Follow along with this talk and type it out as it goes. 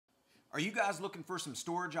Are you guys looking for some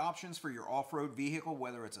storage options for your off-road vehicle,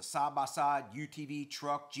 whether it's a side-by-side, UTV,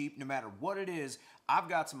 truck, Jeep, no matter what it is? I've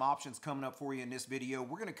got some options coming up for you in this video.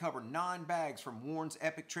 We're gonna cover 9 bags from Warn's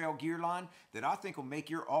Epic Trail gear line that I think will make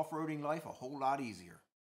your off-roading life a whole lot easier.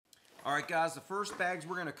 All right, guys, the first bags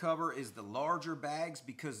we're gonna cover is the larger bags,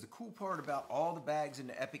 because the cool part about all the bags in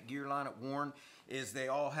the Epic gear line at Warn is they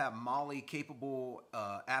all have MOLLE capable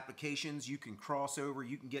applications. You can cross over,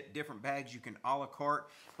 you can get different bags, you can a la carte,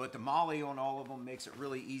 but the MOLLE on all of them makes it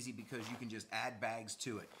really easy because you can just add bags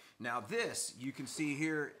to it. Now this, you can see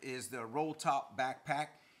here, is the roll top backpack.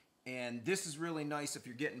 And this is really nice if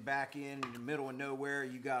you're getting back in the middle of nowhere.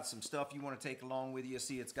 You got some stuff you want to take along with you.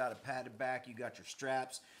 See, it's got a padded back. You got your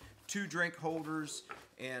straps, 2 drink holders,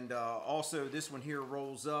 and also this one here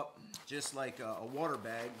rolls up just like a water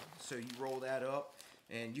bag. So you roll that up,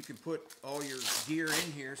 and you can put all your gear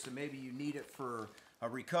in here. So maybe you need it for a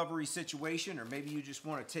recovery situation, or maybe you just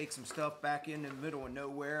want to take some stuff back in the middle of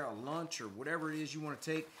nowhere, a lunch, or whatever it is you want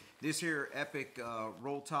to take. This here Epic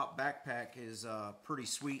roll top backpack is pretty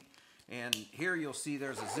sweet. And here you'll see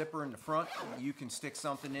there's a zipper in the front. You can stick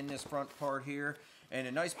something in this front part here. And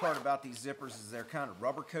the nice part about these zippers is they're kind of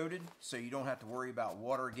rubber coated, so you don't have to worry about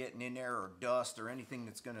water getting in there or dust or anything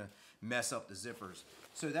that's gonna mess up the zippers.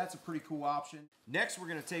 So that's a pretty cool option. Next, we're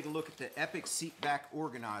gonna take a look at the Epic Seat Back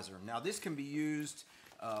Organizer. Now this can be used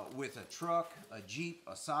with a truck, a Jeep,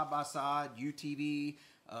 a side-by-side, UTV.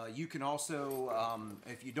 You can also,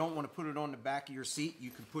 if you don't want to put it on the back of your seat,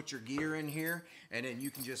 you can put your gear in here, and then you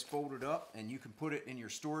can just fold it up, and you can put it in your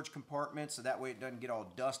storage compartment, so that way it doesn't get all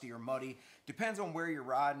dusty or muddy. Depends on where you're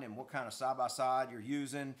riding and what kind of side-by-side you're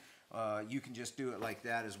using. You can just do it like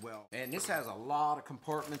that as well. And this has a lot of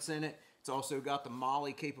compartments in it. It's also got the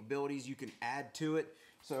MOLLE capabilities you can add to it.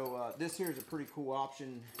 So this here is a pretty cool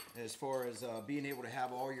option as far as being able to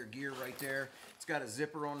have all your gear right there. It's got a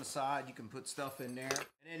zipper on the side. You can put stuff in there.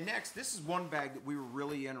 And then next, this is one bag that we were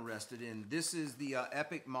really interested in. This is the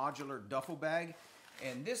Epic Modular Duffel Bag.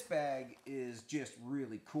 And this bag is just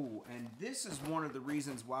really cool. And this is one of the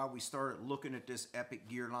reasons why we started looking at this Epic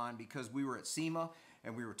gear line, because we were at SEMA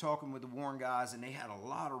and we were talking with the Warn guys, and they had a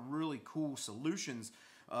lot of really cool solutions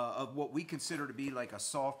of what we consider to be like a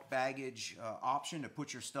soft baggage option to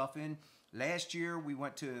put your stuff in. Last year we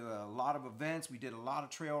went to a lot of events, we did a lot of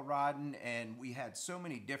trail riding, and we had so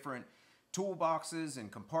many different toolboxes and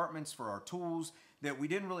compartments for our tools that we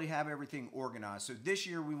didn't really have everything organized. So this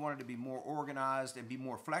year we wanted to be more organized and be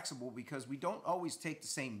more flexible, because we don't always take the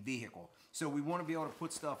same vehicle. So we want to be able to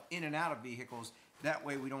put stuff in and out of vehicles. That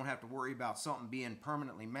way we don't have to worry about something being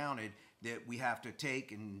permanently mounted that we have to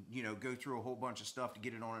take and, you know, go through a whole bunch of stuff to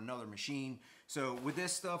get it on another machine. So with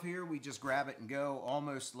this stuff here, we just grab it and go,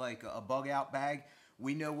 almost like a bug out bag.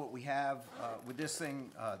 We know what we have with this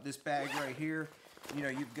thing, this bag right here. You know,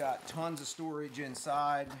 you've got tons of storage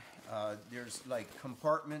inside. There's like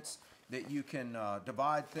compartments that you can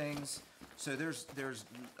divide things. So there's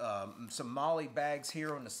some MOLLE bags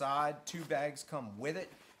here on the side. 2 bags come with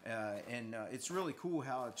it. And it's really cool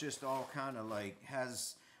how it just all kind of like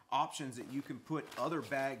has options that you can put other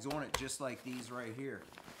bags on it, just like these right here.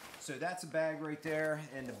 So that's a bag right there,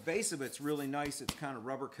 and the base of it's really nice. It's kind of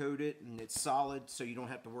rubber coated and it's solid, so you don't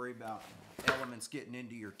have to worry about elements getting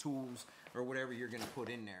into your tools or whatever you're going to put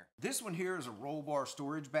in there. This one here is a roll bar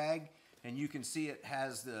storage bag, and you can see it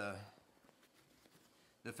has the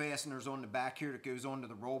fasteners on the back here that goes onto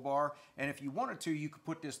the roll bar. And if you wanted to, you could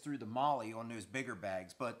put this through the MOLLE on those bigger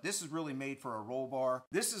bags, but this is really made for a roll bar.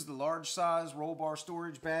 This is the large size roll bar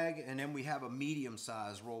storage bag, and then we have a medium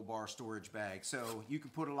size roll bar storage bag. So you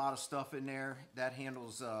can put a lot of stuff in there. That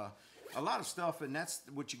handles a lot of stuff, and that's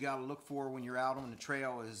what you got to look for when you're out on the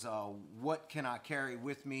trail is what can I carry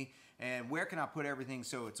with me and where can I put everything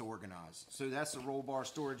so it's organized. So that's the roll bar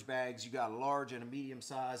storage bags. You got a large and a medium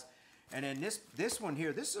size. And then this one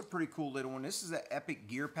here, this is a pretty cool little one. This is an Epic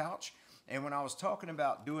gear pouch. And when I was talking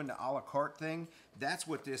about doing the a la carte thing, that's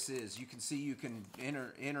what this is. You can see you can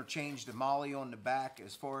interchange the MOLLE on the back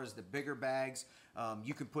as far as the bigger bags.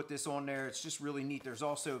 You can put this on there. It's just really neat. There's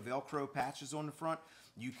also Velcro patches on the front.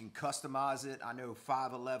 You can customize it. I know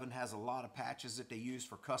 511 has a lot of patches that they use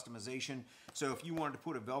for customization. So if you wanted to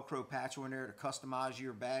put a Velcro patch on there to customize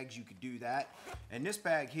your bags, you could do that. And this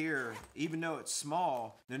bag here, even though it's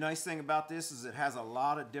small, the nice thing about this is it has a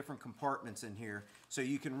lot of different compartments in here. So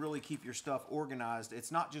you can really keep your stuff organized.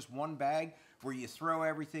 It's not just one bag where you throw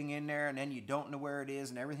everything in there and then you don't know where it is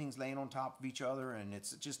and everything's laying on top of each other and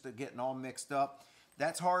it's just getting all mixed up.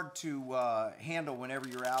 That's hard to handle whenever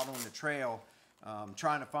you're out on the trail.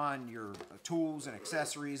 Trying to find your tools and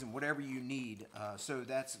accessories and whatever you need. So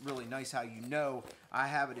that's really nice how you know I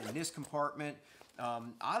have it in this compartment.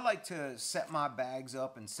 I like to set my bags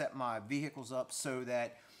up and set my vehicles up so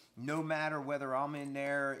that no matter whether I'm in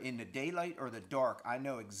there in the daylight or the dark, I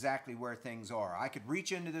know exactly where things are. I could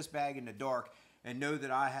reach into this bag in the dark and know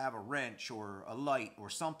that I have a wrench or a light or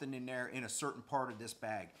something in there in a certain part of this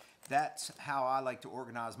bag. That's how I like to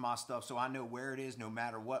organize my stuff, so I know where it is no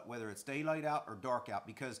matter what, whether it's daylight out or dark out.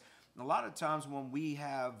 Because a lot of times when we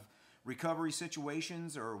have recovery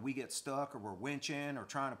situations or we get stuck or we're winching or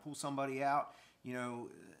trying to pull somebody out, you know,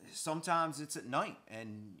 sometimes it's at night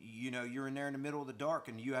and, you know, you're in there in the middle of the dark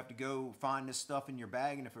and you have to go find this stuff in your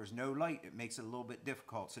bag, and if there's no light, it makes it a little bit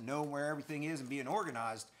difficult. So knowing where everything is and being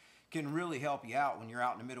organized can really help you out when you're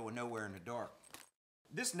out in the middle of nowhere in the dark.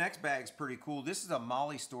 This next bag's pretty cool. This is a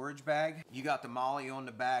MOLLE storage bag. You got the MOLLE on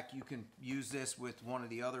the back. You can use this with one of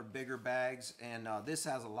the other bigger bags, and this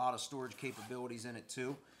has a lot of storage capabilities in it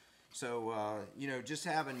too. So, you know, just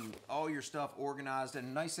having all your stuff organized. And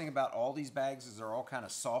the nice thing about all these bags is they're all kind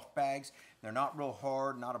of soft bags. They're not real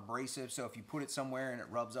hard, not abrasive. So if you put it somewhere and it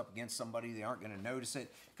rubs up against somebody, they aren't going to notice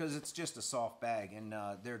it because it's just a soft bag. And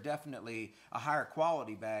they're definitely a higher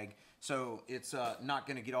quality bag. So it's not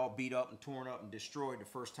going to get all beat up and torn up and destroyed the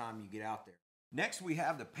first time you get out there. Next, we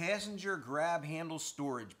have the passenger grab handle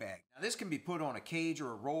storage bag. Now, this can be put on a cage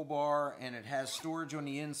or a roll bar, and it has storage on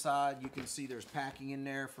the inside. You can see there's packing in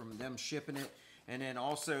there from them shipping it. And then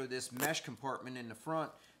also this mesh compartment in the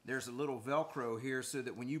front, there's a little Velcro here so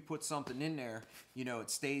that when you put something in there, you know, it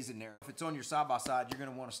stays in there. If it's on your side-by-side, you're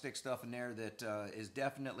gonna wanna stick stuff in there that is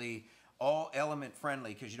definitely all element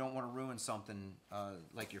friendly, because you don't want to ruin something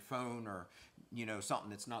like your phone or, you know, something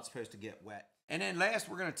that's not supposed to get wet. And then last,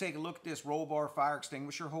 we're going to take a look at this roll bar fire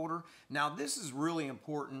extinguisher holder. Now, this is really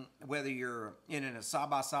important whether you're in a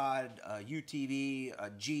side-by-side, a UTV,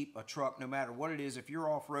 a Jeep, a truck, no matter what it is. If you're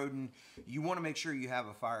off-roading, you want to make sure you have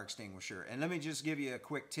a fire extinguisher. And let me just give you a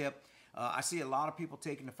quick tip. I see a lot of people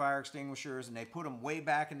taking the fire extinguishers and they put them way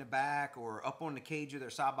back in the back or up on the cage of their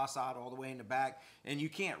side-by-side all the way in the back, and you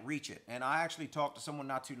can't reach it. And I actually talked to someone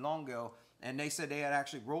not too long ago, and they said they had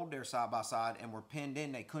actually rolled their side-by-side and were pinned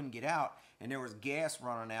in. They couldn't get out, and there was gas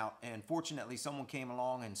running out, and fortunately someone came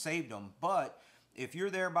along and saved them. But if you're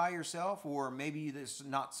there by yourself, or maybe there's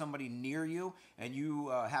not somebody near you, and you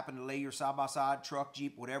happen to lay your side-by-side, truck,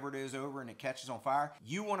 Jeep, whatever it is over, and it catches on fire,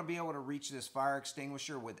 you want to be able to reach this fire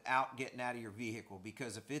extinguisher without getting out of your vehicle,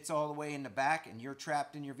 because if it's all the way in the back and you're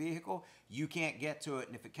trapped in your vehicle, you can't get to it,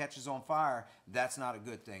 and if it catches on fire, that's not a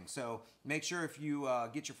good thing. So make sure if you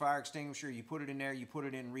get your fire extinguisher, you put it in there, you put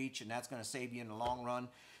it in reach, and that's going to save you in the long run.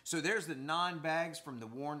 So there's the 9 bags from the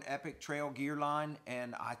Warn Epic Trail Gear line,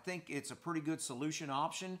 and I think it's a pretty good solution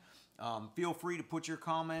option. Feel free to put your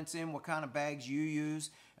comments in, what kind of bags you use,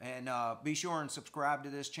 and be sure and subscribe to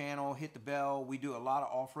this channel, hit the bell. We do a lot of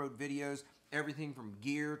off-road videos, everything from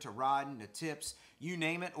gear to riding to tips, you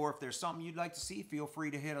name it, or if there's something you'd like to see, feel free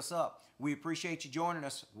to hit us up. We appreciate you joining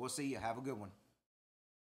us. We'll see you. Have a good one.